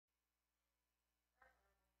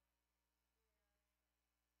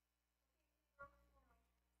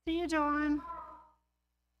See you, Dawn.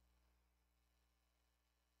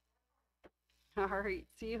 All right,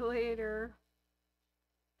 see you later.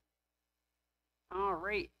 All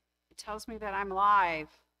right, it tells me that I'm live.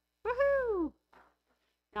 Woohoo!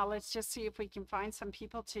 Now let's just see if we can find some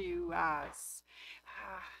people to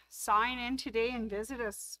sign in today and visit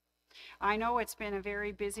us. I know it's been a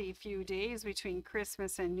very busy few days between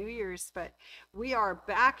Christmas and New Year's, but we are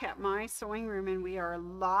back at my sewing room and we are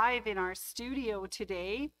live in our studio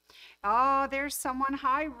today. Oh, there's someone.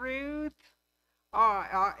 Hi, Ruth.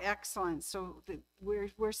 Oh, excellent. So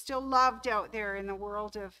we're still loved out there in the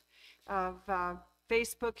world of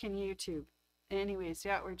Facebook and YouTube. Anyways,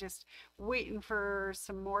 yeah, we're just waiting for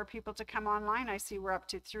some more people to come online. I see we're up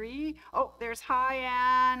to 3. Oh, there's hi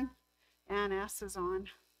Anne. Anne S is on.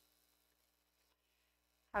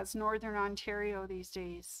 How's Northern Ontario these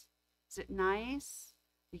days? Is it nice?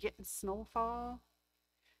 You getting snowfall?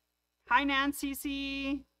 Hi Nancy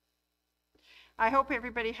C. I hope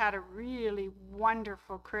everybody had a really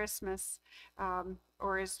wonderful Christmas.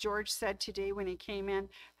 Or as George said today when he came in,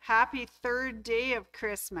 happy 3rd day of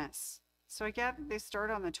Christmas. So I get they start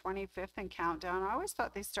on the 25th and countdown. I always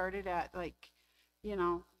thought they started at like, you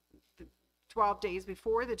know, 12 days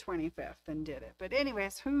before the 25th and did it. But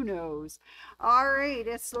anyways, who knows? All right,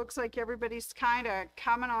 it looks like everybody's kind of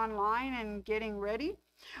coming online and getting ready.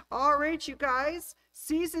 All right, you guys,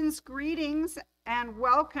 season's greetings and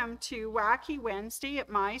welcome to Wacky Wednesday at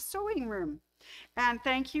my sewing room. And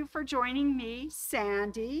thank you for joining me,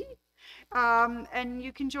 Sandy. And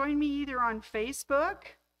you can join me either on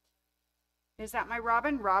Facebook. Is that my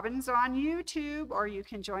Robin? Robin's on YouTube, or you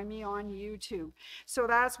can join me on YouTube. So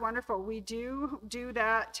that's wonderful. We do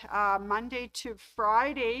that Monday to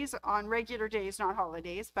Fridays on regular days, not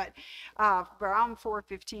holidays, but around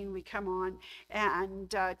 4:15 we come on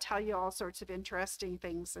and tell you all sorts of interesting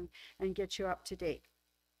things and get you up to date.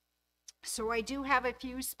 So I do have a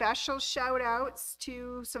few special shout outs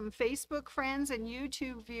to some Facebook friends and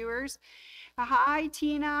YouTube viewers. Hi,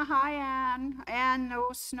 Tina. Hi, Anne. And no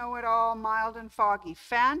snow at all, mild and foggy.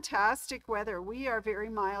 Fantastic weather. We are very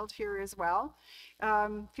mild here as well.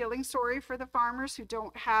 Feeling sorry for the farmers who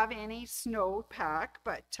don't have any snow pack,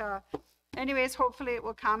 but anyways, hopefully it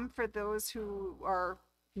will come for those who are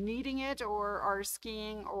needing it or are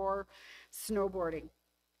skiing or snowboarding.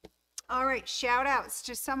 All right, shout outs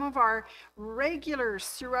to some of our regulars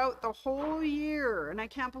throughout the whole year. And I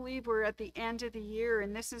can't believe we're at the end of the year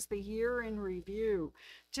and this is the year in review.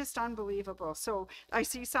 Just unbelievable. So I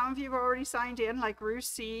see some of you have already signed in, like Ruth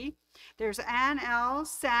C. There's Ann L,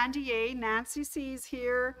 Sandy A, Nancy C is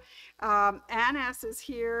here, Ann S is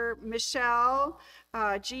here, Michelle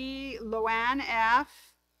G, Loanne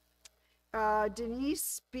F,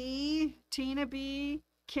 Denise B, Tina B,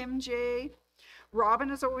 Kim J,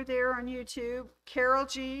 Robin is over there on YouTube, Carol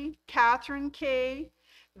G, Catherine K,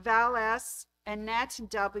 Val S, Annette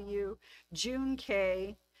W, June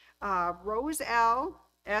K, Rose L,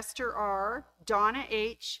 Esther R, Donna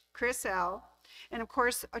H, Chris L, and of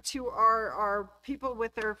course to our people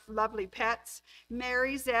with their lovely pets,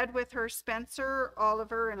 Mary Z with her Spencer,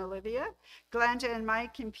 Oliver, and Olivia, Glenda and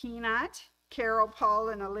Mike and Peanut, Carol, Paul,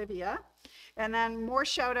 and Olivia, and then more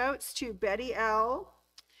shout outs to Betty L,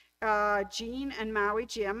 Jean and Maui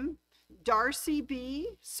Jim, Darcy B,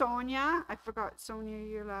 Sonia, I forgot Sonia,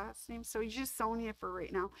 your last name, so you're just Sonia for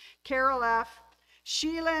right now, Carol F,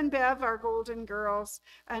 Sheila and Bev, our golden girls,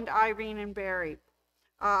 and Irene and Barry.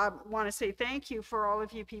 Want to say thank you for all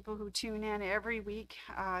of you people who tune in every week.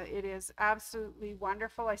 It is absolutely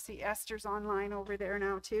wonderful. I see Esther's online over there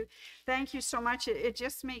now too. Thank you so much. It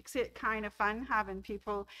just makes it kind of fun having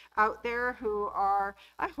people out there who are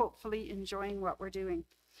hopefully enjoying what we're doing.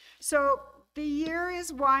 So the year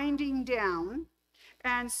is winding down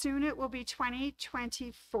and soon it will be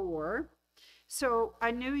 2024. So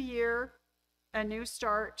a new year, a new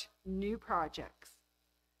start, new projects.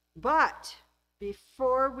 But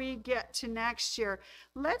before we get to next year,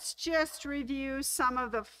 let's just review some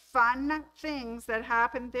of the fun things that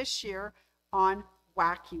happened this year on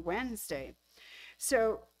Wacky Wednesday.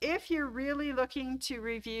 So if you're really looking to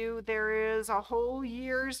review, there is a whole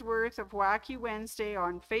year's worth of Wacky Wednesday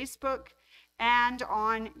on Facebook and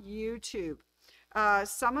on YouTube.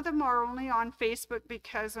 Some of them are only on Facebook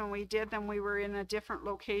because when we did them, we were in a different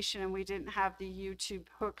location and we didn't have the YouTube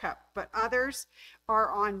hookup, but others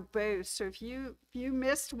are on both. So if you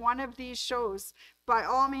missed one of these shows, by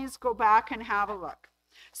all means, go back and have a look.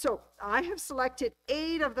 So I have selected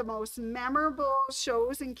 8 of the most memorable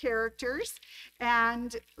shows and characters,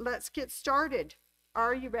 and let's get started.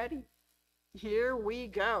 Are you ready? Here we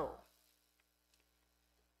go.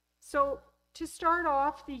 So to start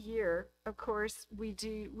off the year, of course, we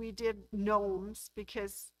did gnomes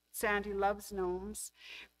because Sandy loves gnomes.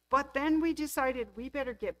 But then we decided we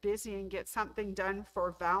better get busy and get something done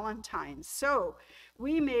for Valentine's. So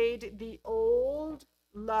we made the Old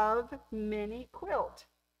Love mini quilt.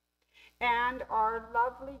 And our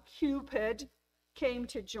lovely Cupid came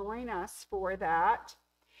to join us for that.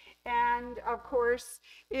 And of course,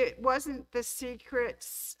 it wasn't the secret,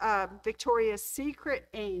 Victoria's Secret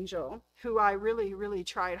angel, who I really, really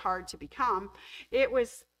tried hard to become. It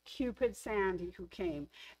was Cupid Sandy who came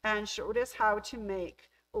and showed us how to make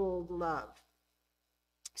Old Love.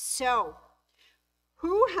 So,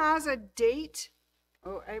 who has a date?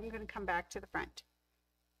 Oh, I'm going to come back to the front.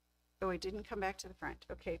 Oh, I didn't come back to the front.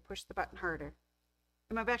 Okay, push the button harder.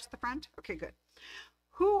 Am I back to the front? Okay, good.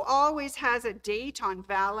 Who always has a date on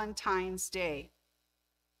Valentine's Day?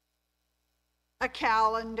 A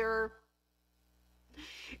calendar.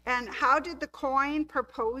 And how did the coin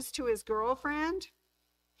propose to his girlfriend?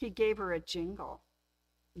 He gave her a jingle.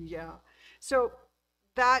 Yeah. So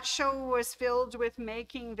that show was filled with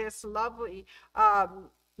making this lovely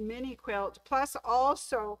mini quilt, plus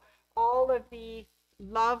also all of the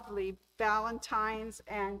lovely Valentine's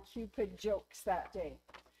and Cupid jokes that day.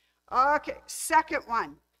 Okay, second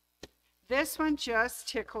one. This one just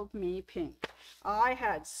tickled me pink. I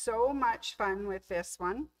had so much fun with this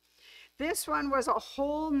one. This one was a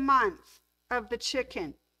whole month of the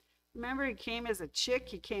chicken. Remember, he came as a chick,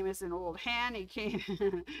 he came as an old hen, he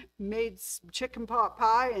came, made some chicken pot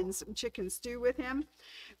pie and some chicken stew with him.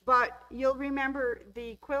 But you'll remember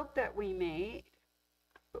the quilt that we made,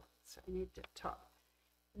 oops, I need to talk,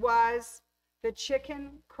 was the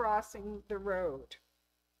chicken crossing the road.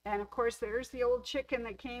 And of course, there's the old chicken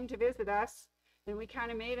that came to visit us, and we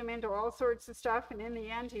kind of made him into all sorts of stuff. And in the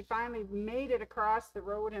end, he finally made it across the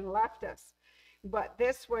road and left us. But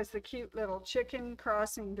this was the cute little chicken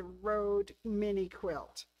crossing the road mini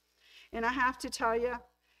quilt. And I have to tell you,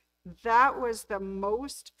 that was the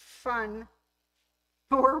most fun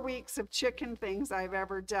 4 weeks of chicken things I've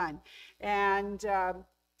ever done. And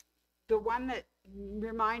the one that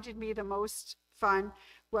reminded me the most fun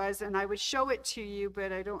was, and I would show it to you,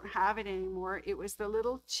 but I don't have it anymore. It was the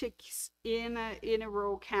little chicks in a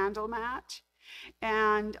row candle mat.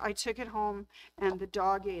 And I took it home and the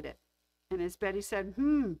dog ate it. And as Betty said,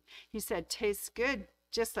 he said, tastes good,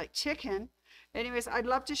 just like chicken. Anyways, I'd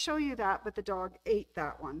love to show you that, but the dog ate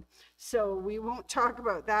that one. So we won't talk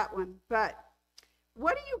about that one. But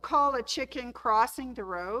what do you call a chicken crossing the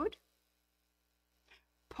road?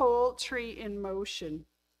 Poultry in motion.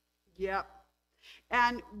 Yep.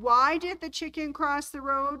 And why did the chicken cross the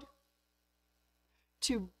road?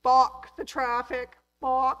 To balk the traffic.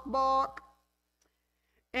 Balk, balk.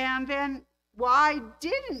 And then why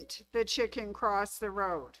didn't the chicken cross the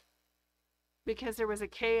road? Because there was a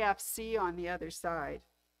KFC on the other side.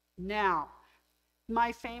 Now,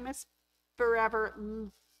 my famous,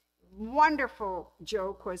 forever, wonderful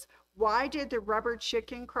joke was, why did the rubber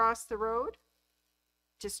chicken cross the road?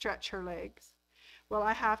 To stretch her legs. Well,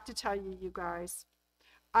 I have to tell you, you guys,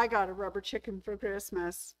 I got a rubber chicken for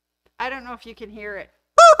Christmas. I don't know if you can hear it.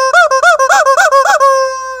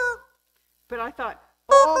 But I thought,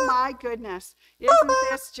 oh my goodness, isn't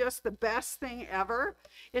this just the best thing ever?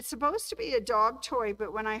 It's supposed to be a dog toy,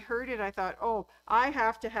 but when I heard it, I thought, oh, I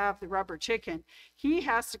have to have the rubber chicken. He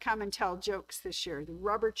has to come and tell jokes this year, the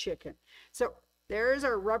rubber chicken. So there's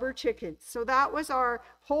our rubber chicken. So that was our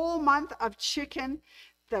whole month of chicken,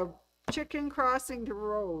 the chicken crossing the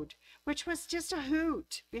road, which was just a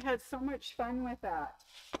hoot. We had so much fun with that.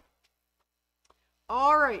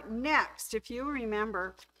 All right, next, if you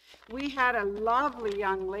remember, we had a lovely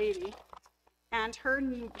young lady, and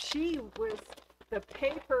she was the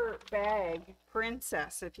paper bag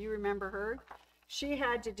princess, if you remember her. She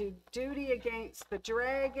had to do duty against the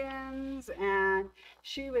dragons, and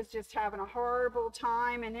she was just having a horrible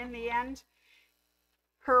time. And in the end,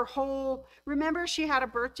 remember, she had a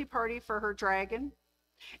birthday party for her dragon,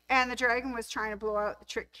 and the dragon was trying to blow out the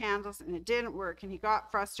trick candles, and it didn't work, and he got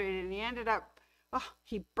frustrated, and he ended up,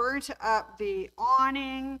 he burnt up the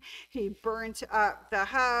awning, he burnt up the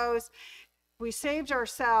house. We saved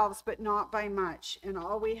ourselves, but not by much, and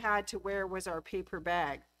all we had to wear was our paper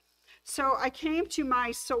bag. So I came to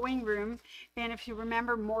my sewing room, and if you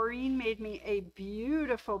remember, Maureen made me a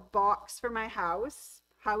beautiful box for my house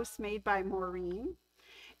made by Maureen.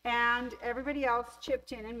 And everybody else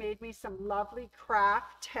chipped in and made me some lovely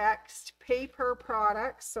craft text paper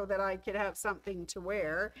products so that I could have something to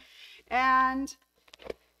wear. And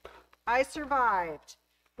I survived,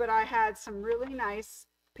 but I had some really nice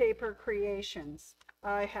paper creations.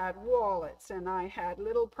 I had wallets, and I had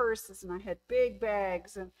little purses, and I had big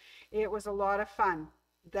bags, and it was a lot of fun.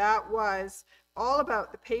 That was all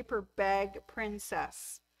about the paper bag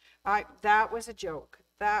princess. That was a joke.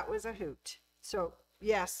 That was a hoot. So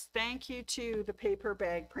yes, thank you to the paper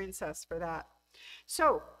bag princess for that.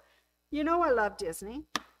 So, you know, I love Disney.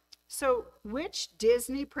 So which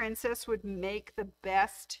Disney princess would make the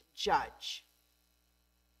best judge?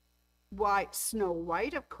 Why, Snow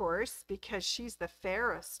White, of course, because she's the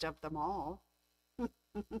fairest of them all.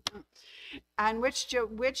 And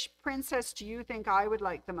which princess do you think I would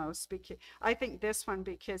like the most? Because I think this one,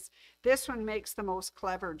 because this one makes the most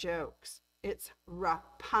clever jokes. It's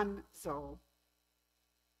Rapunzel.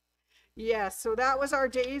 Yeah, so that was our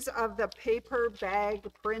days of the paper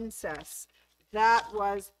bag princess. That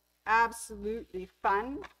was absolutely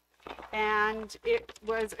fun, and it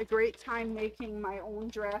was a great time making my own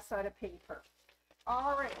dress out of paper.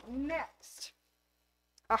 All right, next.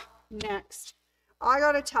 Next. I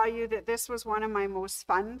got to tell you that this was one of my most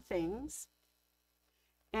fun things.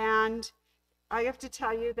 And I have to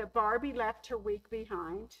tell you that Barbie left her wig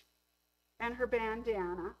behind and her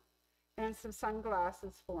bandana and some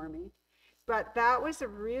sunglasses for me. But that was a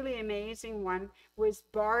really amazing one, was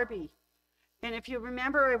Barbie. And if you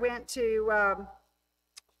remember, I went to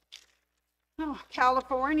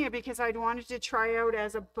California because I'd wanted to try out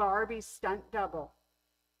as a Barbie stunt double.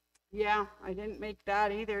 Yeah, I didn't make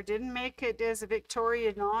that either. Didn't make it as a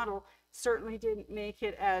Victoria Noddle. Certainly didn't make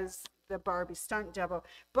it as the Barbie stunt double.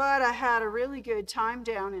 But I had a really good time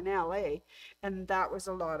down in LA, and that was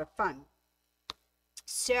a lot of fun.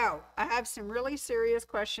 So, I have some really serious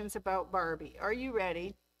questions about Barbie. Are you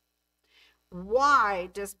ready? Why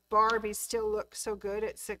does Barbie still look so good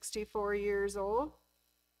at 64 years old?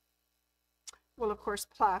 Well, of course,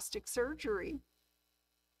 plastic surgery.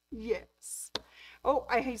 Yes. Oh,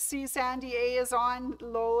 I see Sandy A is on.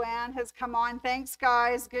 Loanne has come on. Thanks,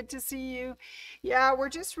 guys. Good to see you. Yeah, we're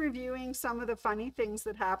just reviewing some of the funny things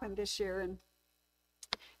that happened this year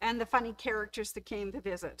and the funny characters that came to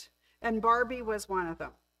visit. And Barbie was one of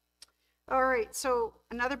them. All right, so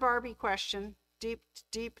another Barbie question. Deep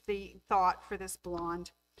the thought for this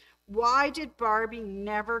blonde. Why did Barbie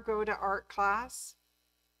never go to art class?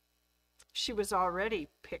 She was already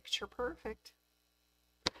picture perfect.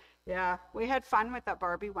 Yeah, we had fun with that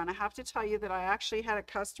Barbie one. I have to tell you that I actually had a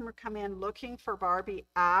customer come in looking for Barbie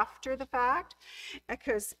after the fact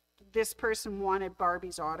because this person wanted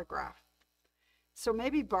Barbie's autograph. So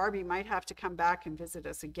maybe Barbie might have to come back and visit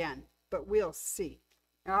us again, but we'll see.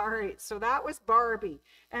 All right, so that was Barbie,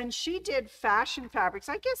 and she did fashion fabrics.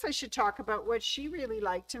 I guess I should talk about what she really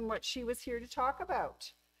liked and what she was here to talk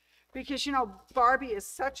about, because you know Barbie is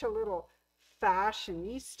such a little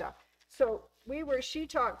fashionista. So she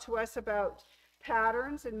talked to us about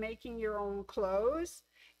patterns and making your own clothes.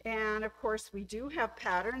 And of course we do have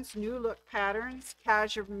patterns, new look patterns,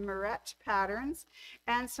 cashmere patterns,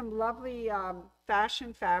 and some lovely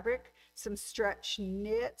fashion fabric, some stretch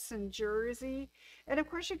knits and jersey. And of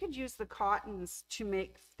course you could use the cottons to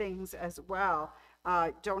make things as well.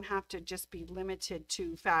 Don't have to just be limited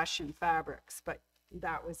to fashion fabrics, but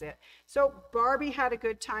that was it. So Barbie had a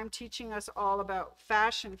good time teaching us all about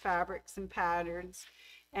fashion fabrics and patterns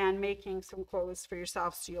and making some clothes for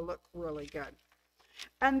yourself so you look really good.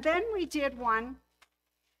 And then we did one,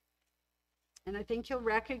 and I think you'll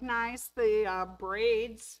recognize the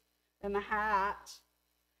braids and the hat.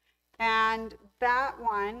 And that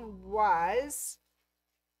one was,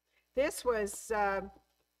 this was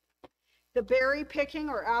the berry picking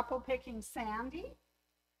or apple picking Sandy.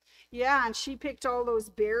 Yeah, and she picked all those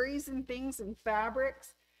berries and things and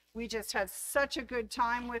fabrics. We just had such a good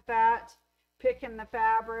time with that, picking the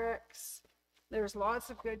fabrics. There's lots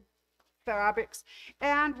of good fabrics.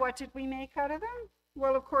 And what did we make out of them?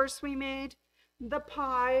 Well, of course, we made the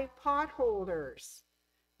pie pot holders.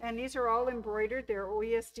 And these are all embroidered. They're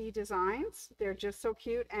OESD designs. They're just so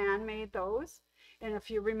cute. Anne made those. And if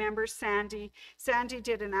you remember Sandy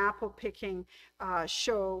did an apple picking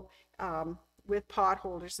show with pot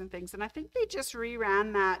holders and things, and I think they just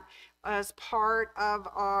reran that as part of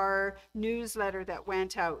our newsletter that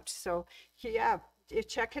went out. So yeah,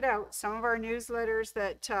 check it out. Some of our newsletters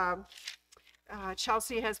that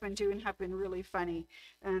Chelsea has been doing have been really funny,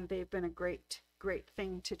 and they've been a great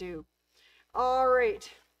thing to do. All right,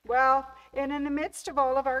 well, and in the midst of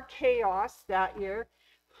all of our chaos that year,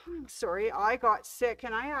 I'm sorry, I got sick,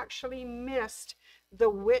 and I actually missed the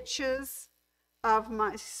witches of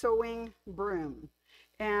my sewing broom.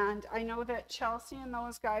 And I know that Chelsea and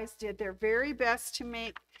those guys did their very best to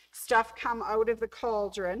make stuff come out of the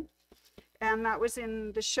cauldron. And that was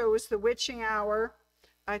in the shows The Witching Hour.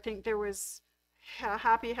 I think there was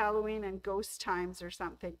Happy Halloween and Ghost Times or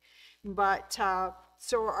something. But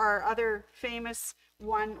so our other famous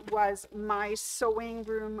one was My Sewing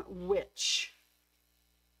Room Witch.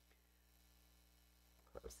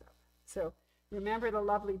 Close up. So remember the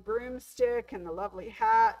lovely broomstick and the lovely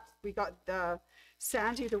hat. We got the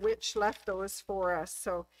Sandy the Witch left those for us.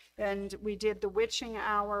 So, and we did the witching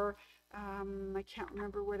hour. I can't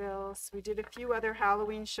remember what else. We did a few other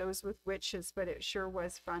Halloween shows with witches, but it sure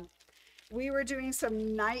was fun. We were doing some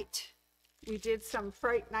we did some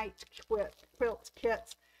Fright Night quilt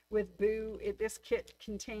kits with Boo. This kit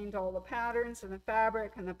contained all the patterns and the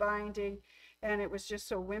fabric and the binding, and it was just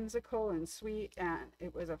so whimsical and sweet, and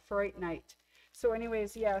it was a Fright Night. So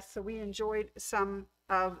anyways, yes, so we enjoyed some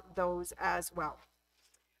of those as well.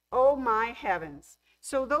 Oh my heavens.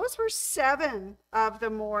 So those were 7 of the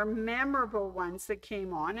more memorable ones that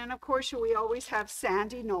came on. And of course, we always have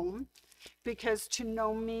Sandy Gnome, because to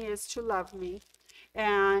know me is to love me.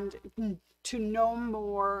 And to know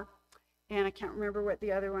more, and I can't remember what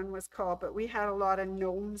the other one was called, but we had a lot of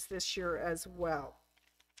gnomes this year as well.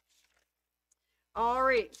 All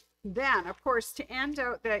right, then of course, to end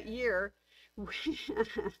out that year,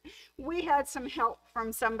 we had some help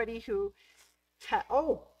from somebody who had,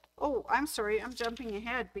 oh, I'm sorry, I'm jumping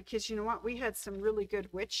ahead, because you know what, we had some really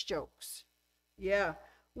good witch jokes. Yeah.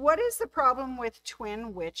 What is the problem with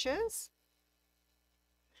twin witches?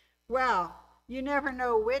 Well, you never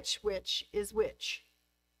know which witch is which.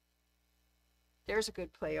 There's a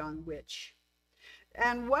good play on witch.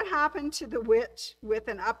 And what happened to the witch with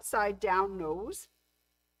an upside down nose?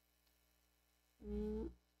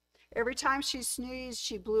 Every time she sneezed,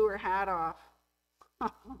 she blew her hat off.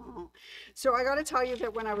 So I got to tell you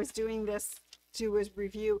that when I was doing this to his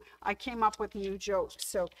review, I came up with new jokes.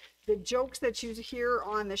 So the jokes that you hear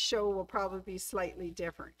on the show will probably be slightly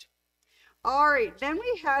different. All right, then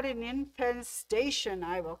we had an infestation,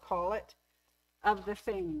 I will call it, of the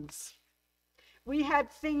things. We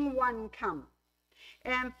had Thing 1 come,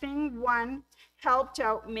 and Thing 1 helped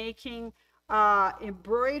out making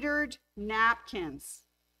embroidered napkins.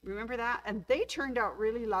 Remember that? And they turned out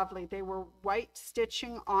really lovely. They were white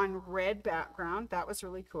stitching on red background. That was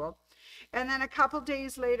really cool. And then a couple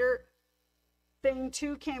days later, Thing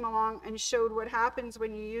 2 came along and showed what happens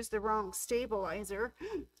when you use the wrong stabilizer.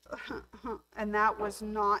 And that was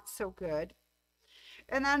not so good.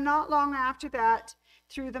 And then not long after that,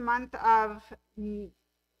 through the month of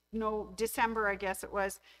December, I guess it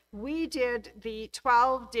was, we did the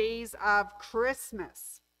 12 days of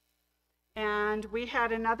Christmas. And we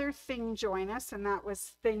had another Thing join us, and that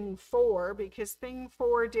was Thing 4, because Thing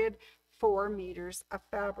 4 did 4 meters of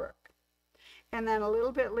fabric. And then a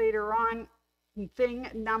little bit later on, Thing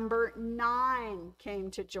number 9 came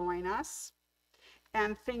to join us.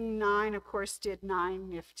 And Thing 9, of course, did 9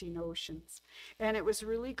 nifty notions. And I was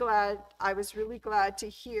really glad to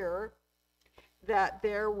hear that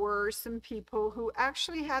there were some people who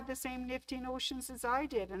actually had the same nifty notions as I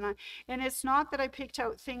did. And it's not that I picked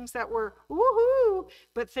out things that were woohoo,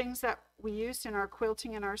 but things that we used in our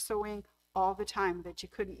quilting and our sewing all the time that you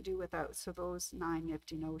couldn't do without. So those 9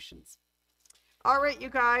 nifty notions. All right, you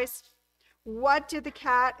guys, what did the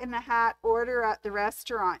Cat in the Hat order at the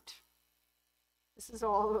restaurant? This is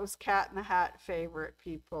all those Cat in the Hat favorite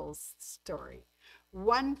people's story.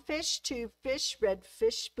 1 fish, 2 fish, red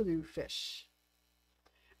fish, blue fish.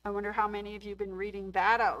 I wonder how many of you have been reading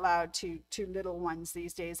that out loud to little ones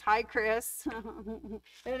these days. Hi, Chris.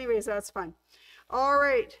 Anyways, that's fun. All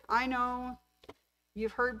right, I know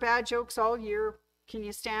you've heard bad jokes all year. Can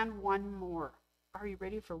you stand one more? Are you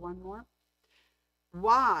ready for one more?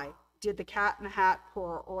 Why did the Cat in the Hat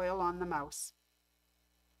pour oil on the mouse?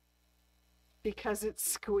 Because it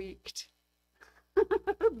squeaked.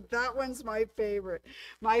 That one's my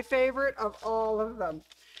favorite of all of them.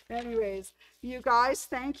 Anyways, you guys,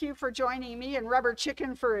 thank you for joining me and Rubber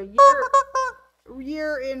Chicken for a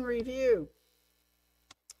year in review.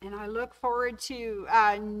 And I look forward to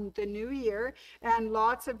the new year and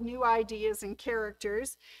lots of new ideas and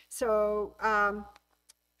characters. So I'm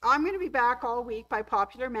going to be back all week by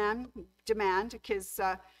popular demand, because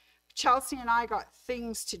Chelsea and I got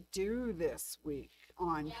things to do this week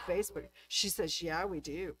on Facebook. She says, yeah, we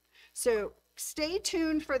do. So stay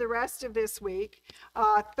tuned for the rest of this week.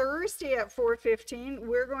 Thursday at 4:15,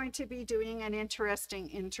 we're going to be doing an interesting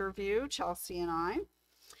interview, Chelsea and I.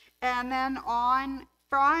 And then on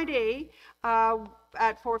Friday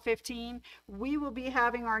at 4:15, we will be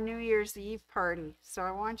having our New Year's Eve party. So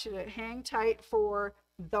I want you to hang tight for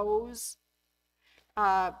those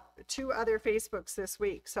 2 other Facebooks this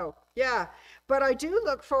week. So yeah, but I do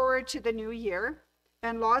look forward to the new year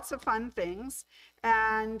and lots of fun things.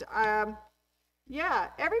 And Yeah,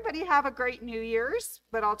 everybody have a great New Year's,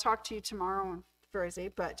 but I'll talk to you tomorrow on Thursday.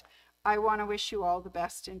 But I want to wish you all the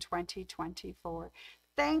best in 2024.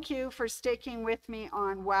 Thank you for sticking with me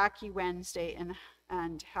on Wacky Wednesday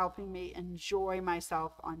and helping me enjoy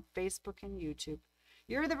myself on Facebook and YouTube.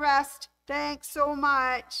 You're the best. Thanks so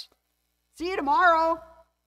much. See you tomorrow.